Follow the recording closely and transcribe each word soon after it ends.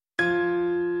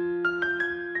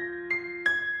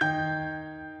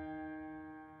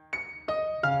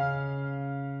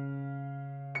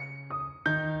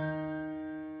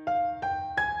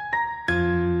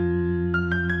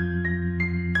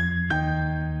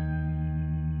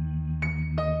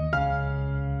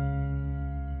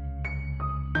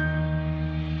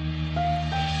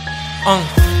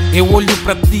Eu olho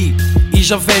para ti e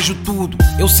já vejo tudo.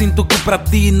 Eu sinto que para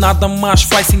ti nada mais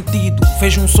faz sentido.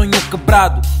 Vejo um sonho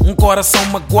quebrado, um coração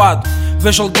magoado.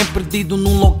 Vejo alguém perdido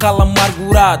num local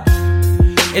amargurado.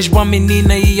 És boa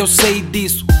menina e eu sei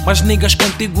disso, mas niggas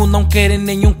contigo não querem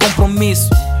nenhum compromisso.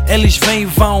 Eles vêm e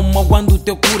vão, magoando o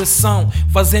teu coração,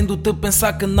 fazendo-te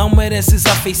pensar que não mereces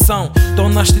afeição.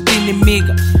 Tornaste-te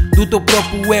inimiga do teu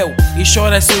próprio eu e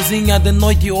choras sozinha de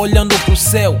noite olhando pro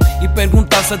céu. E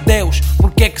perguntas a Deus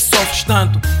por que é que sofres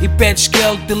tanto, e pedes que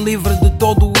Ele te livre de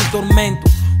todo o tormento.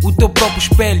 O teu próprio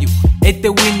espelho é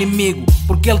teu inimigo,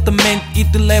 porque ele te mente e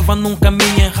te leva num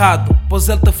caminho errado. Pois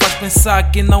ele te faz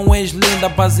pensar que não és linda,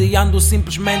 baseando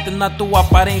simplesmente na tua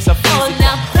aparência física.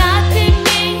 Olha pra ti,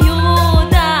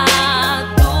 miúda,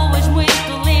 tu és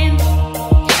muito linda.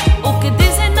 O que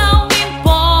dizem não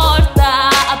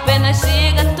importa, apenas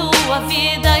siga a tua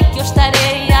vida que eu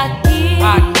estarei aqui.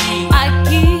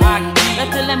 Aqui, pra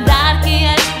te lembrar que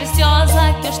és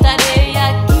preciosa, que eu estarei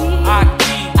aqui.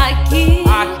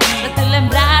 Pra te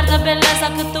lembrar da beleza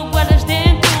que tu guardas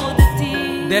dentro de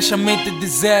ti. Deixa-me te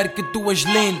dizer que tu és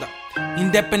linda,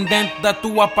 independente da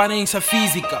tua aparência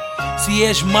física. Se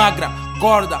és magra,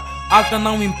 gorda, alta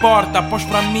não importa, pois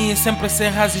para mim sempre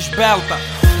serás esbelta.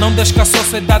 Não deixes que a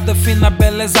sociedade defina a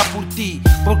beleza por ti,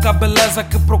 porque a beleza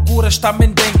que procuras está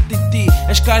bem dentro de ti.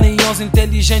 És carinhosa,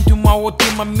 inteligente e uma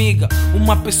ótima amiga,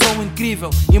 uma pessoa incrível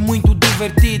e muito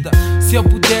divertida. Se eu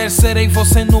puder, serei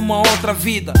você numa outra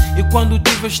vida, e quando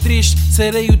estiveres triste,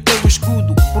 serei o teu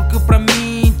escudo, porque para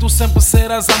mim tu sempre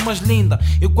serás a mais linda.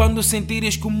 E quando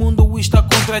sentires que o mundo está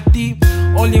contra ti,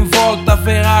 olha em volta,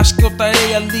 verás que eu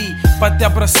estarei ali para te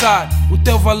abraçar, o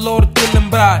teu valor te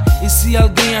lembrar. E se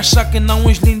alguém achar que não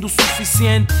és lindo o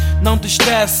suficiente, não te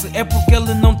estresse, é porque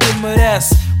ele não te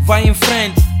merece. Vai em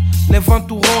frente,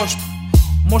 levanta o rosto,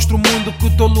 mostra o mundo que o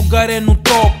teu lugar é no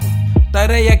topo.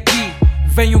 Estarei aqui,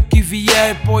 venha o que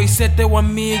vier, pois ser teu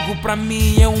amigo para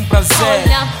mim é um prazer.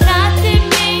 Olha pra ti,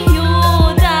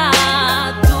 miúda,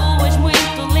 tu és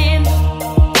muito linda.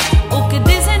 O que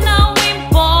dizem não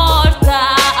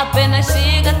importa, apenas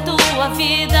siga a tua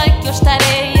vida que eu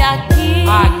estarei aqui.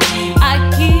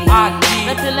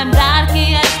 Pra te lembrar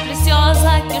que és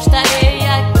preciosa, que eu estarei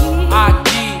aqui.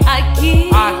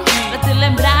 Pra te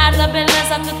lembrar da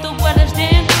beleza que tu guardas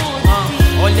dentro de ti.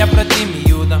 Olha pra ti,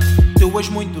 miúda, tu és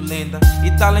muito linda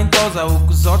e talentosa. O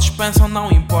que os outros pensam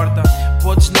não importa.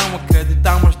 Podes não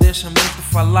acreditar, mas deixa-me te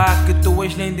falar que tu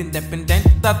és linda, independente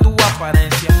da tua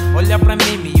aparência. Olha pra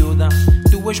mim, miúda,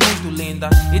 tu és muito linda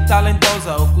e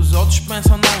talentosa. O que os outros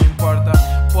pensam não importa.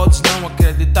 Podes não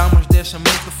acreditar, mas deixa-me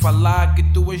te falar que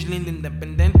tu és linda,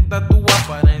 independente da tua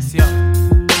aparência.